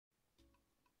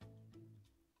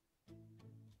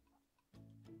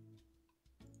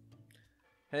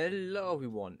Hello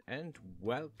everyone and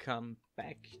welcome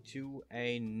back to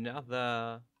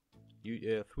another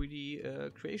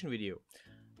 3D creation video.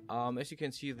 As you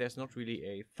can see, there's not really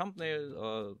a thumbnail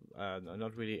or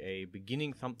not really a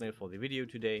beginning thumbnail for the video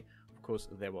today. Of course,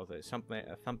 there was a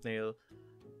thumbnail.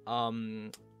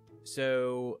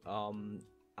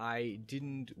 I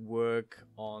didn't work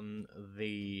on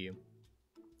the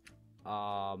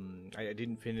I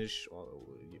didn't finish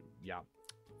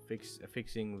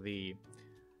fixing the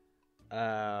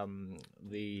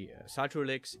salto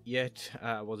legs yet.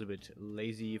 I was a bit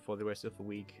lazy for the rest of the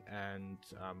week, and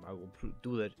I will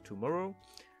do that tomorrow.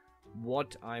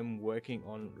 What I'm working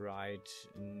on right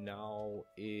now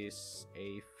is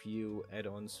a few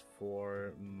add-ons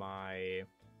for my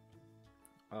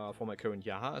current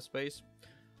Yahaha space,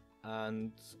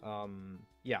 and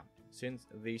since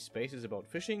the space is about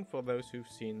fishing, for those who've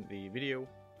seen the video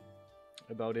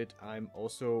about it, I'm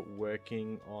also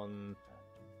working on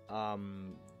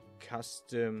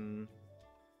custom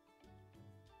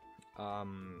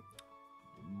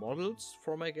models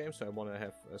for my game. So I want to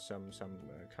have some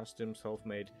custom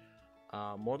self-made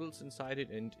models inside it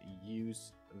and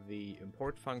use the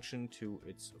import function to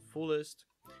its fullest.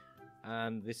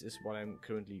 And this is what I'm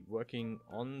currently working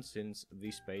on, since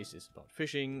the space is about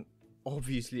fishing.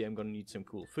 Obviously I'm gonna need some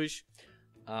cool fish.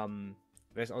 There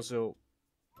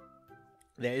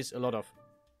is a lot of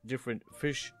different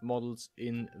fish models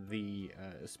in the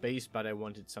space, but I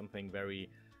wanted something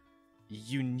very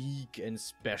unique and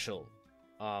special,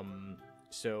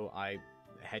 so I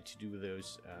had to do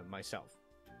those myself.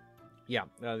 The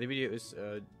video is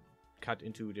cut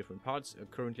into different parts.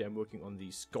 Currently I'm working on the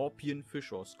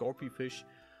Scorpionfish or Scorpiofish,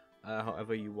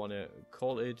 however you want to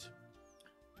call it.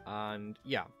 And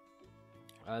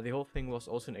the whole thing was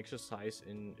also an exercise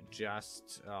in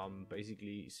just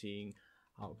basically seeing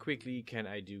how quickly can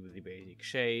I do the basic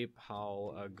shape,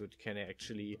 how good can I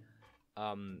actually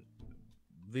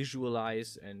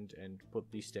visualize and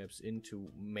put these steps in to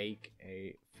make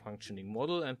a functioning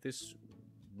model, and this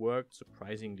worked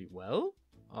surprisingly well.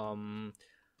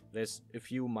 There's a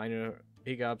few minor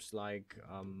hiccups, like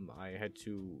I had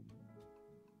to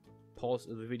pause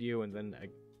the video, and then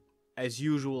as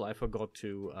usual I forgot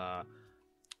to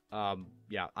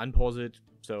unpause it,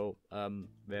 so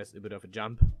there's a bit of a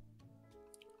jump.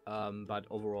 But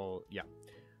overall,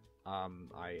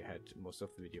 I had most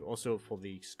of the video. Also, for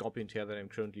the scorpion tail that I'm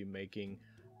currently making,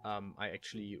 I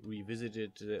actually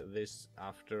revisited this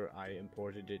after I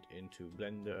imported it into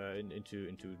Blender,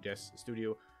 into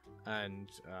DazStudio, and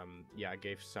I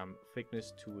gave some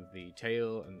thickness to the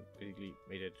tail and basically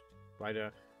made it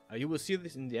brighter. You will see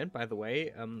this in the end, by the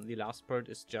way. The last part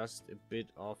is just a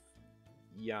bit of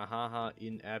Yahaha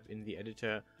in-app in the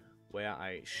editor, where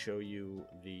I show you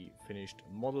the finished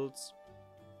models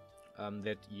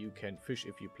that you can fish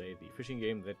if you play the fishing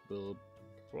game. That will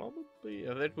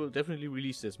definitely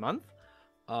release this month.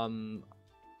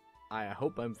 I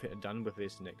hope I'm done with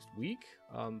this next week,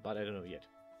 but I don't know yet.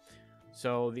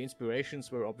 So the inspirations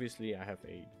were, obviously, I have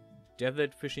a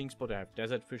desert fishing spot. I have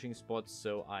desert fishing spots,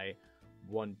 so I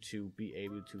want to be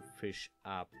able to fish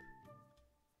up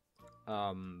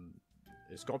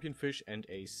a Scorpionfish and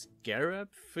a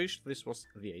Scarabfish. This was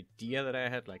the idea that I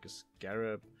had, like a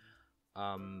Scarab.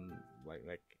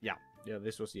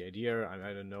 This was the idea.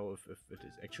 I don't know if it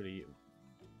is actually,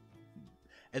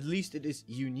 at least it is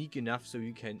unique enough so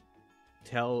you can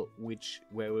tell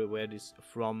where it is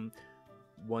from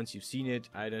once you've seen it.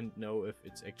 I don't know if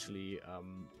it's actually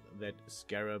that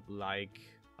Scarab like,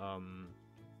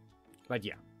 but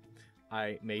yeah,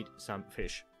 I made some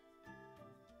fish.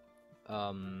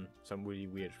 Some really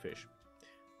weird fish,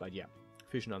 but yeah,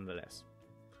 fish nonetheless.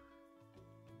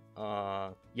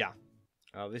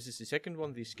 This is the second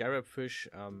one, the Scarabfish,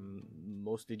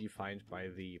 mostly defined by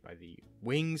the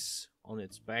wings on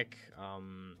its back.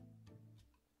 I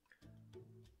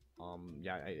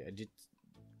did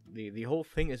the whole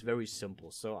thing is very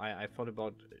simple. So I thought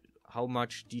about how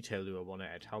much detail do I want to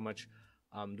add. How much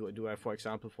do I, for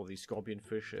example, for the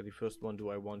Scorpionfish, the first one, do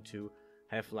I want to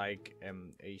have like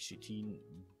a chitin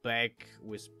back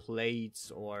with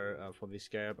plates, or for the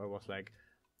Scarab I was like,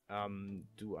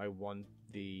 do I want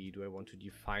to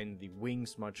define the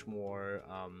wings much more?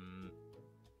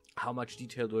 How much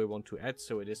detail do I want to add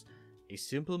so it is a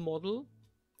simple model,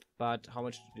 but how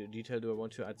much detail do I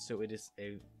want to add so it is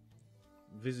a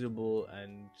visible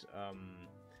and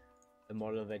a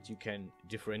model that you can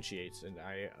differentiate? And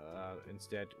I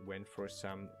instead went for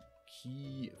some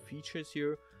key features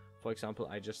here. For example,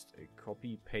 I just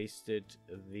copy pasted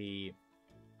the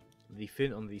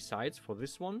fin on the sides for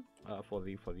this one, for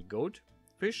the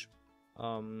goatfish,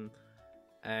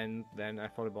 And then I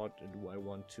thought about, do I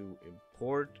want to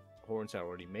import horns I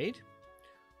already made?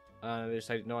 I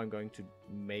decided no, I'm going to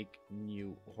make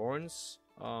new horns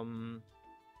for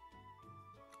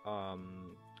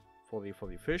the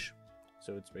fish.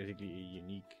 So it's basically a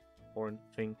unique horn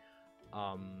thing.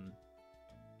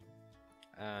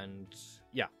 And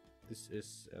yeah, this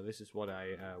is what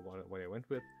I went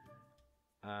with.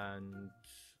 And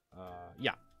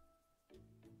yeah.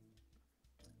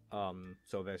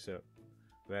 So there's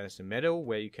a meadow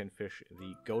where you can fish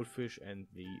the goatfish and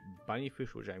the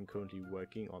bunnyfish, which I'm currently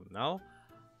working on now.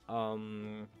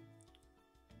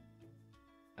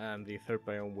 And the third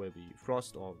biome will be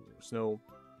frost or snow.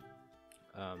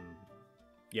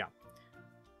 Yeah.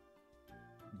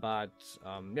 But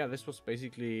yeah, this was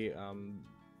basically a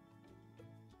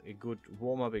good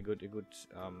warm-up, a good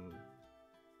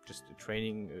just a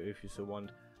training, if you so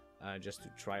want. Just to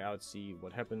try out, see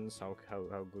what happens, how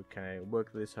good can I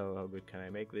work this, how good can I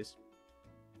make this.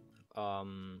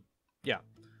 Yeah,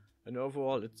 and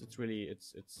overall it's really it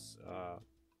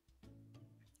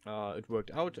worked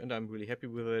out, and I'm really happy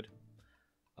with it.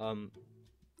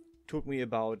 Took me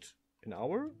about an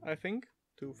hour, I think,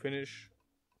 to finish,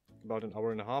 about an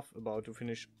hour and a half, to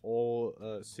finish all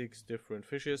 6 different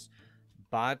fishes,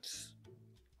 but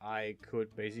I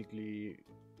could basically.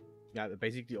 Yeah,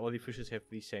 basically all the fishes have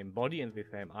the same body and the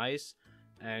same eyes,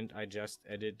 and I just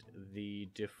added the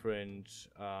different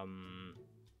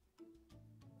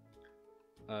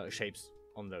shapes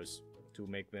on those to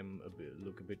make them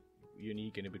look a bit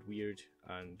unique and a bit weird,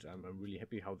 and I'm really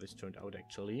happy how this turned out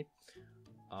actually.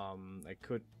 I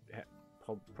could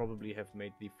probably have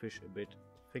made the fish a bit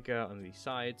thicker on the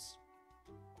sides.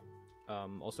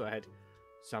 Also I had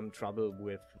some trouble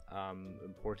with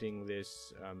importing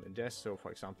this in Daz. So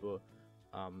for example,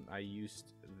 I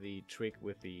used the trick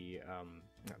with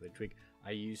I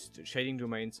used shading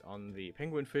domains on the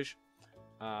penguin fish,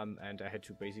 and I had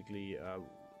to basically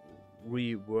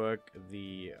rework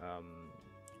the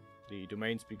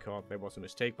domains because there was a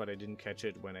mistake, but I didn't catch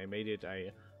it when I made it.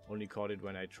 I only caught it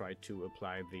when I tried to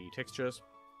apply the textures.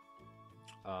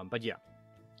 But yeah.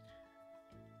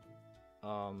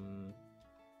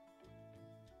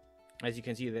 As you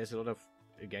can see, there's a lot of,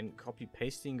 again,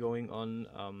 copy-pasting going on.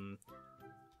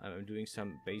 I'm doing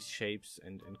some base shapes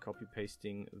and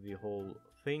copy-pasting the whole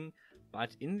thing.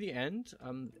 But in the end,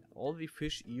 all the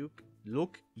fish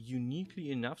look uniquely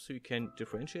enough so you can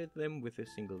differentiate them with a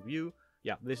single view.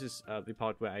 Yeah, this is the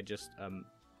part where I just...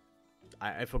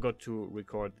 I forgot to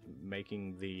record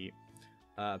making the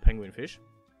penguin fish.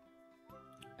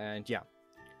 And yeah.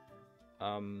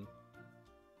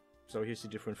 So here's the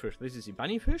different fish. This is the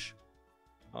bunnyfish.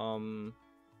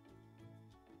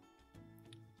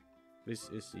 This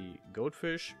is the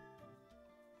goatfish.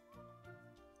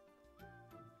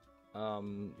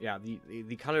 Yeah,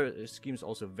 the color scheme is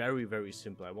also very, very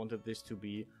simple. I wanted this to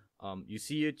be, you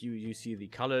see it, you see the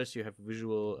colors, you have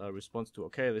visual response to,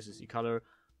 okay, this is the color,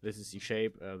 this is the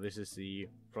shape, this is the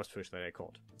frostfish that I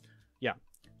caught. Yeah.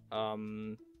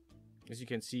 As you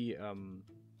can see,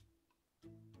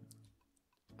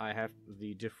 I have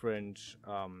the different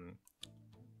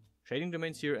shading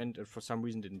domains here, and for some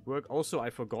reason didn't work. Also, I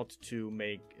forgot to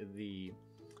make the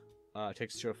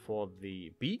texture for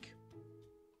the beak.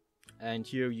 And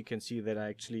here you can see that I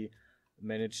actually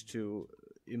managed to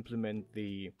implement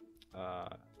the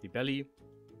belly.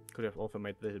 Could have also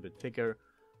made it a little bit thicker,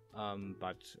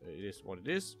 but it is what it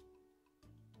is.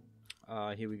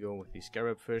 Here we go with the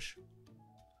Scarabfish.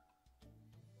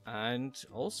 And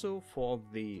also for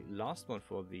the last one,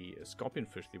 for the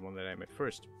Scorpionfish, the one that I made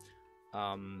first,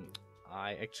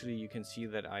 I actually, you can see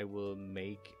that I will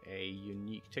make a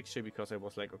unique texture because I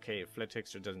was like, okay, a flat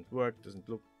texture doesn't work, doesn't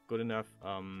look good enough.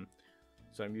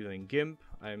 So I'm using GIMP,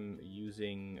 I'm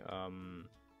using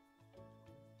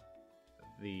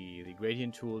the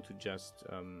gradient tool to just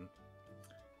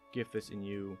give this a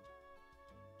new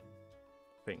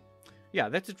thing. Yeah,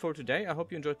 that's it for today. I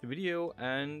hope you enjoyed the video,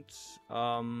 and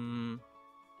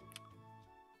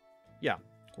yeah,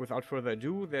 without further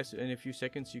ado, in a few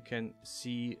seconds you can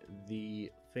see the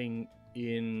thing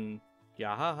in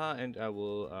Yahaha, and I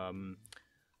will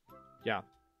yeah,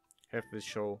 have this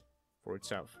show for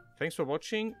itself. Thanks for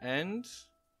watching, and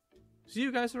see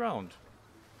you guys around.